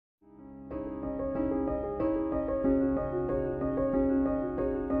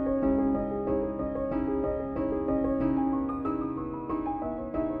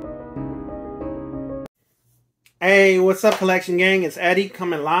Hey, what's up, collection gang? It's Eddie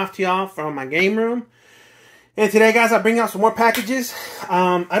coming live to y'all from my game room. And today, guys, I bring out some more packages.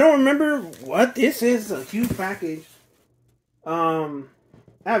 I don't remember what this is. A huge package. I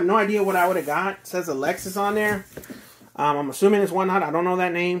have no idea what I would have got. It says Alexis on there. I'm assuming it's Whatnot. I don't know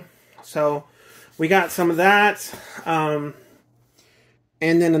that name. So, we got some of that. And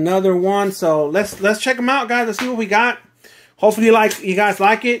then another one. So, let's check them out, guys. Let's see what we got. Hopefully, you guys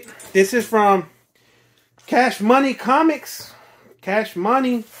like it. This is from Cash Money Comics. Cash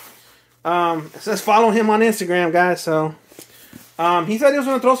Money. It says follow him on Instagram, guys. So, he said he was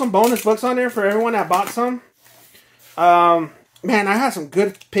going to throw some bonus books on there for everyone that bought some. Man, I had some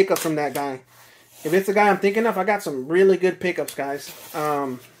good pickups from that guy. If it's the guy I'm thinking of, I got some really good pickups, guys.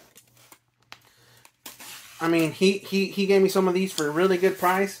 I mean, he gave me some of these for a really good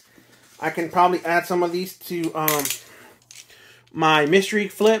price. I can probably add some of these to my mystery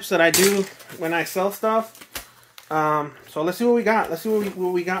flips that I do when I sell stuff. So let's see what we got. Let's see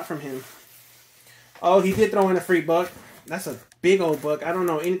what we got from him. Oh, he did throw in a free book. That's a big old book. I don't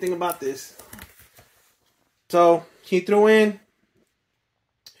know anything about this. So he threw in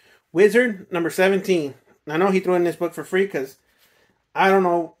Wizard number 17. I know he threw in this book for free because I don't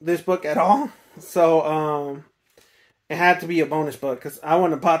know this book at all. So it had to be a bonus book because I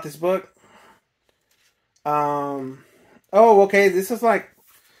wouldn't have bought this book. Oh, okay. This is like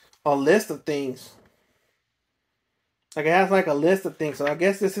a list of things. Like, it has like a list of things. So I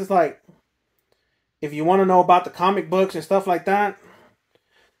guess this is like, if you want to know about the comic books and stuff like that.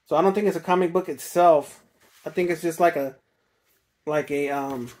 So I don't think it's a comic book itself. I think it's just like a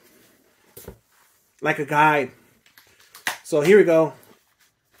guide. So here we go.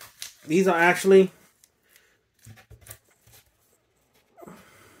 These are actually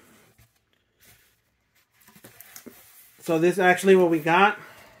so this is actually what we got.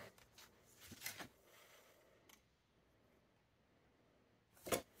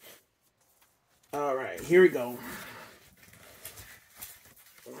 All right, here we go.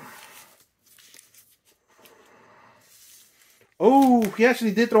 Oh, he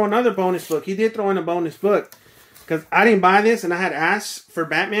actually did throw another bonus book. He did throw in a bonus book because I didn't buy this and I had asked for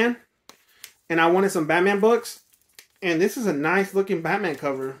Batman and I wanted some Batman books. And this is a nice looking Batman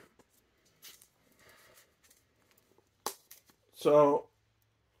cover. So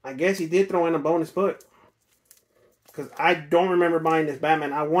I guess he did throw in a bonus book because I don't remember buying this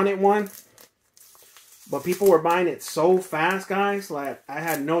Batman. I wanted one, but people were buying it so fast, guys. Like, I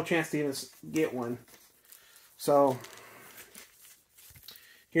had no chance to even get one. So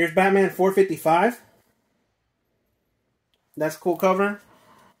here's Batman 455. That's a cool cover.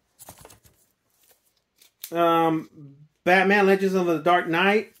 Batman Legends of the Dark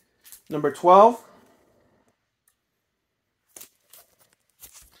Knight, number 12.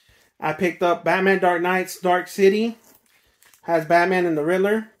 I picked up Batman Dark Knight's Dark City. Has Batman and the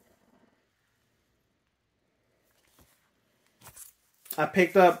Riddler. I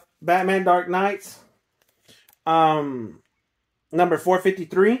picked up Batman Dark Knights. Number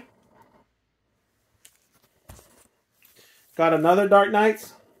 453. Got another Dark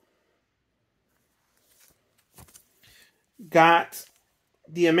Knights. Got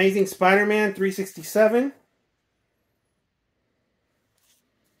The Amazing Spider-Man 367.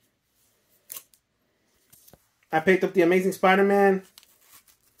 I picked up The Amazing Spider-Man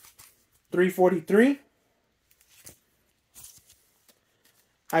 343.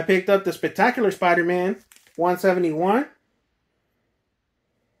 I picked up The Spectacular Spider-Man 171.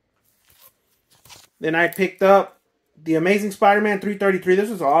 Then I picked up The Amazing Spider-Man 333. This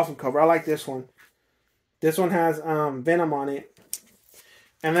is an awesome cover. I like this one. This one has Venom on it.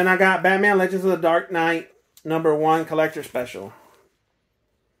 And then I got Batman Legends of the Dark Knight number 1 collector special.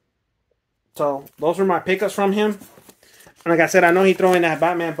 So those were my pickups from him. And like I said, I know he threw in that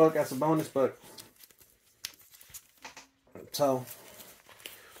Batman book as a bonus book. So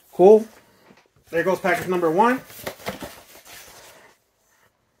cool. There goes package number 1.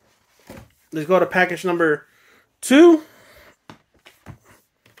 Let's go to package number 2.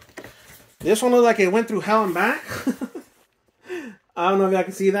 This one looks like it went through hell and back. I don't know if y'all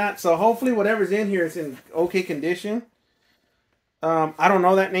can see that. So hopefully whatever's in here is in okay condition. I don't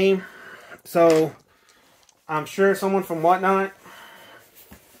know that name. So I'm sure someone from Whatnot.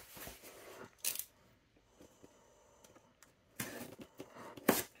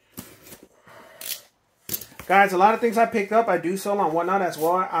 Guys, a lot of things I picked up, I do sell on Whatnot as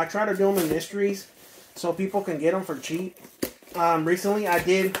well. I try to do them in mysteries so people can get them for cheap. Recently, I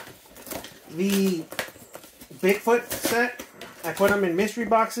did the Bigfoot set. I put them in mystery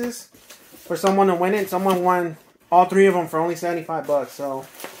boxes for someone to win it. Someone won all 3 of them for only 75 bucks. So,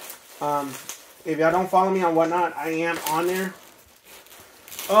 If y'all don't follow me on Whatnot, I am on there.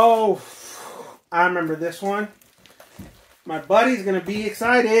 Oh, I remember this one. My buddy's going to be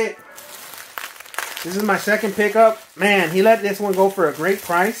excited. This is my second pickup. Man, he let this one go for a great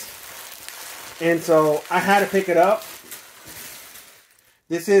price. And so I had to pick it up.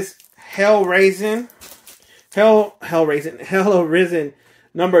 This is Hellraiser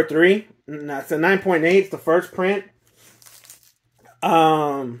number 3. That's a 9.8. It's the first print.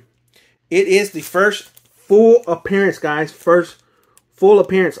 It is the first full appearance, guys. First full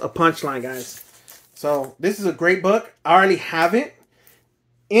appearance of Punchline, guys. So this is a great book. I already have it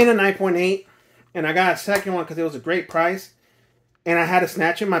in a 9.8. And I got a second one because it was a great price. And I had to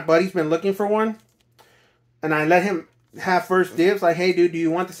snatch it. My buddy's been looking for one. And I let him have first dibs. Like, hey, dude, do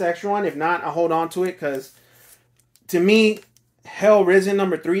you want this extra one? If not, I'll hold on to it. Because to me, Hellraiser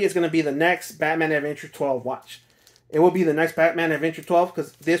number 3 is going to be the next Batman Adventure 12 watch. It will be the next Batman Adventure 12.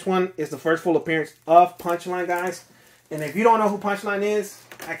 Because this one is the first full appearance of Punchline, guys. And if you don't know who Punchline is,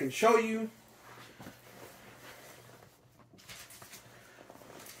 I can show you.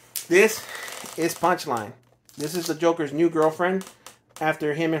 This is Punchline. This is the Joker's new girlfriend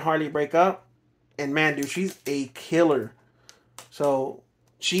after him and Harley break up. And man, dude, she's a killer. So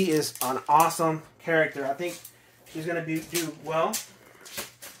she is an awesome character. I think she's going to do well.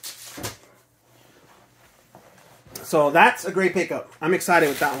 So that's a great pickup. I'm excited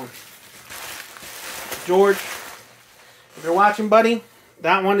with that one. George, if you're watching, buddy,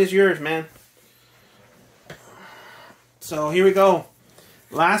 that one is yours, man. So here we go.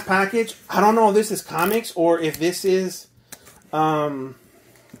 Last package. I don't know if this is comics or if this is... I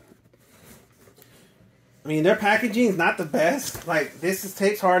mean, their packaging is not the best. Like, this is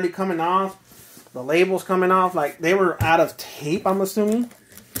tape's hardly coming off. The label's coming off. Like, they were out of tape, I'm assuming.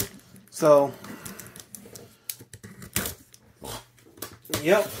 So...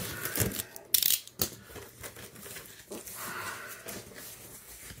 Yep.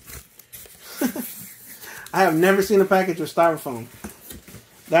 I have never seen a package with styrofoam.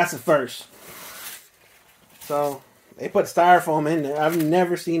 That's the first. So, they put styrofoam in there. I've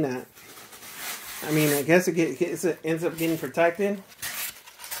never seen that. I mean, I guess it ends up getting protected.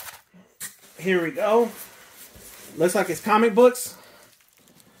 Here we go. Looks like it's comic books.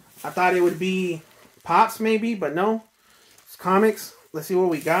 I thought it would be Pops maybe, but no. It's comics. Let's see what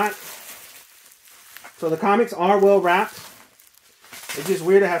we got. So the comics are well wrapped. It's just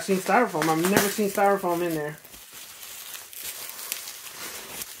weird to have seen styrofoam. I've never seen styrofoam in there.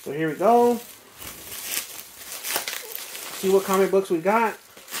 So here we go. See what comic books we got.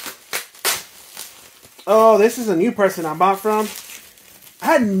 Oh, this is a new person I bought from.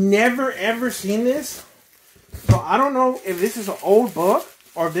 I had never ever seen this. So I don't know if this is an old book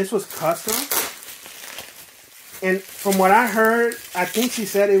or if this was custom. And from what I heard, I think she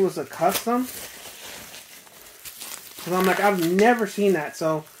said it was a custom. Because I'm like, I've never seen that.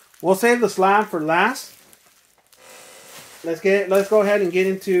 So we'll save the slab for last. Let's go ahead and get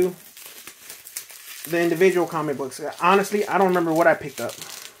into the individual comic books. Honestly, I don't remember what I picked up.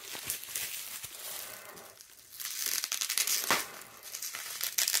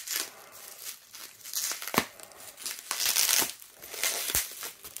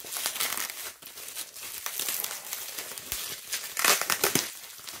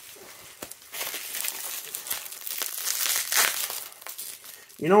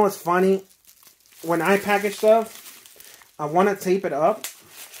 You know what's funny? When I package stuff, I want to tape it up.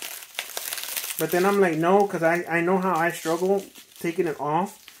 But then I'm like, no, because I know how I struggle taking it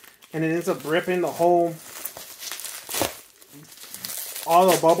off. And it ends up ripping the whole, all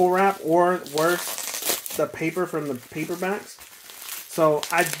the bubble wrap, or worse, the paper from the paperbacks. So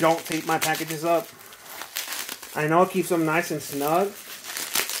I don't tape my packages up. I know it keeps them nice and snug.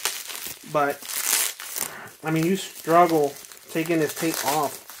 But, I mean, you struggle taking this tape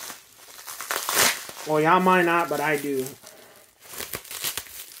off. Well, y'all might not, but I do.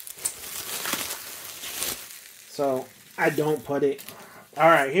 So, I don't put it.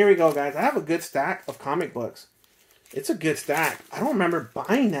 Alright, here we go, guys. I have a good stack of comic books. It's a good stack. I don't remember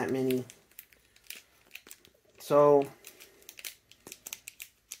buying that many. So,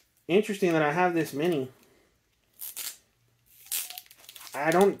 interesting that I have this many.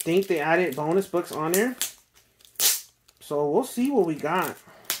 I don't think they added bonus books on there. So we'll see what we got.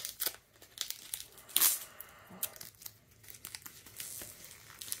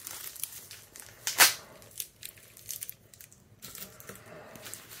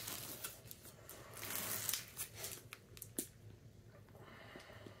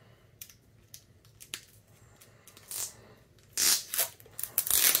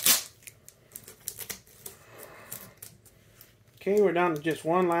 Okay, we're down to just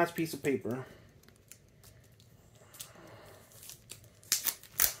one last piece of paper.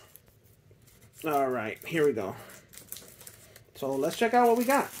 All right, here we go. So let's check out what we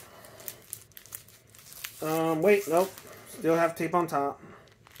got. Wait, nope. Still have tape on top.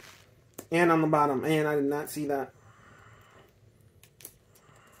 And on the bottom. And I did not see that.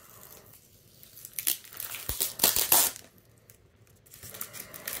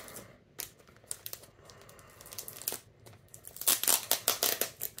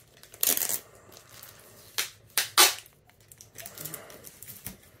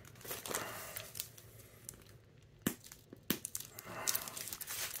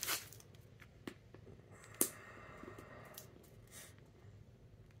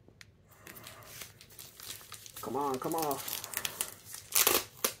 Come on, come on.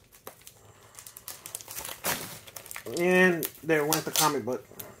 And there went the comic book.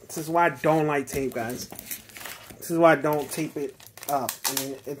 This is why I don't like tape, guys. This is why I don't tape it up. I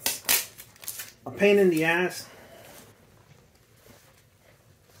mean, it's a pain in the ass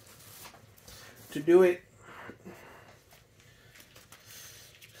to do it.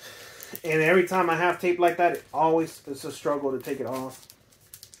 And every time I have tape like that, it's a struggle to take it off.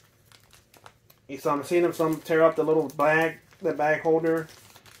 So I'm seeing them some tear up the little bag, the bag holder,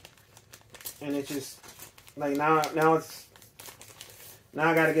 and it's just like now I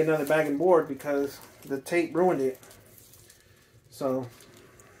got to get another bag and board because the tape ruined it. So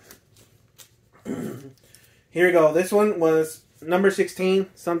here we go. This one was number 16,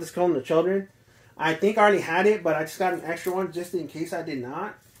 Something's Killing the Children. I think I already had it, but I just got an extra one just in case I did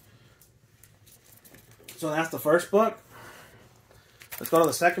not. So that's the first book. Let's go to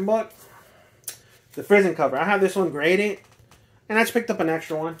the second book. The Frizzen cover. I have this one graded, and I just picked up an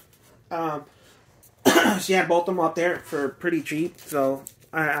extra one. She had both of them up there for pretty cheap, so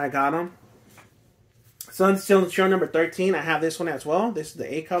I got them. Sun's Still Show number 13. I have this one as well. This is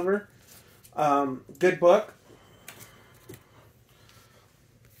the A cover. Good book.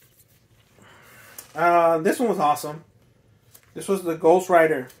 This one was awesome. This was the Ghost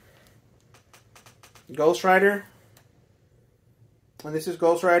Rider. Ghost Rider. And this is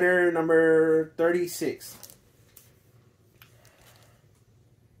Ghost Rider number 36.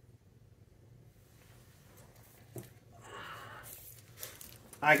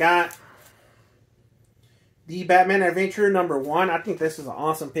 I got the Batman Adventure number 1. I think this is an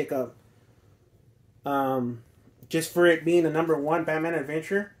awesome pickup. Just for it being the number 1 Batman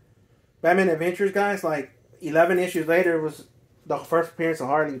Adventure. Batman Adventures, guys, like 11 issues later was the first appearance of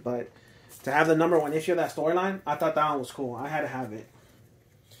Harley, but to have the number 1 issue of that storyline, I thought that one was cool. I had to have it.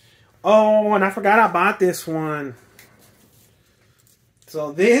 Oh, and I forgot I bought this one.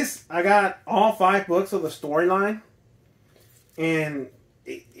 So this, I got all 5 books of the storyline. And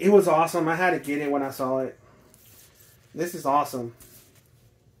it was awesome. I had to get it when I saw it. This is awesome.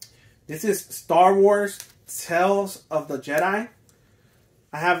 This is Star Wars Tales of the Jedi.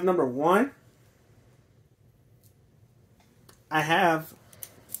 I have number 1. I have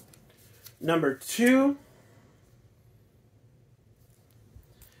number 2.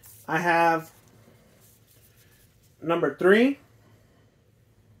 I have number 3.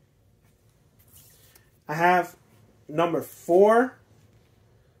 I have number 4.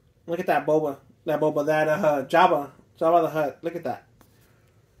 Look at that Boba. Jabba the Hutt. Look at that.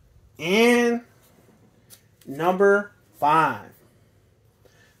 And number 5.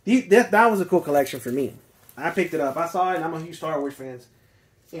 That was a cool collection for me. I picked it up. I saw it, and I'm a huge Star Wars fan.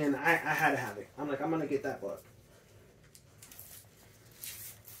 And I had to have it. I'm like, I'm going to get that book.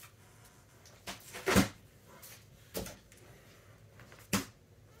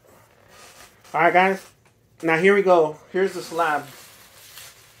 Alright, guys. Now, here we go. Here's the slab.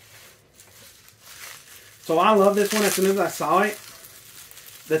 So, I love this one as soon as I saw it.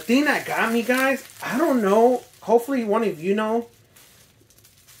 The thing that got me, guys, I don't know. Hopefully, one of you know.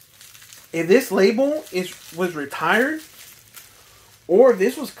 If this label was retired or if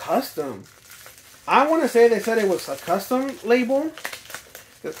this was custom. I want to say they said it was a custom label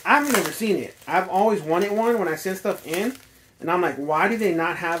because I've never seen it. I've always wanted one when I send stuff in, and I'm like, why do they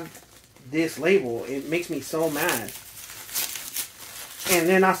not have this label? It makes me so mad. And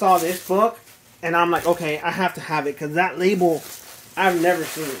then I saw this book, and I'm like, okay, I have to have it because that label I've never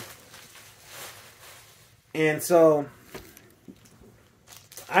seen. And so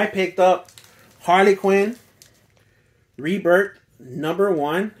I picked up Harley Quinn Rebirth number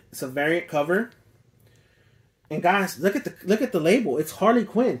 1. It's a variant cover. And guys, look at the label. It's Harley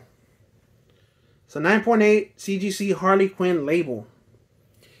Quinn. It's a 9.8 CGC Harley Quinn label.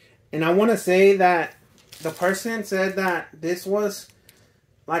 And I want to say that the person said that this was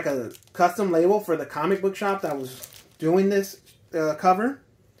like a custom label for the comic book shop that was doing this cover.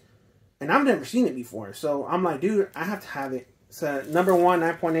 And I've never seen it before. So I'm like, dude, I have to have it. It's a number 1,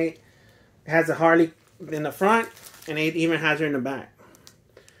 9.8 It has a Harley in the front, and it even has her in the back.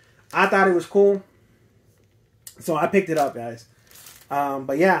 I thought it was cool, so I picked it up, guys.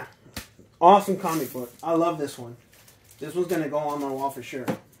 But yeah, awesome comic book. I love this one. This one's going to go on my wall for sure.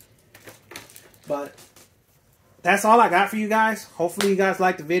 But that's all I got for you guys. Hopefully you guys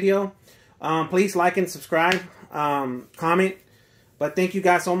liked the video. Please like and subscribe. Comment. But thank you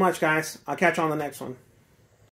guys so much, guys. I'll catch you on the next one.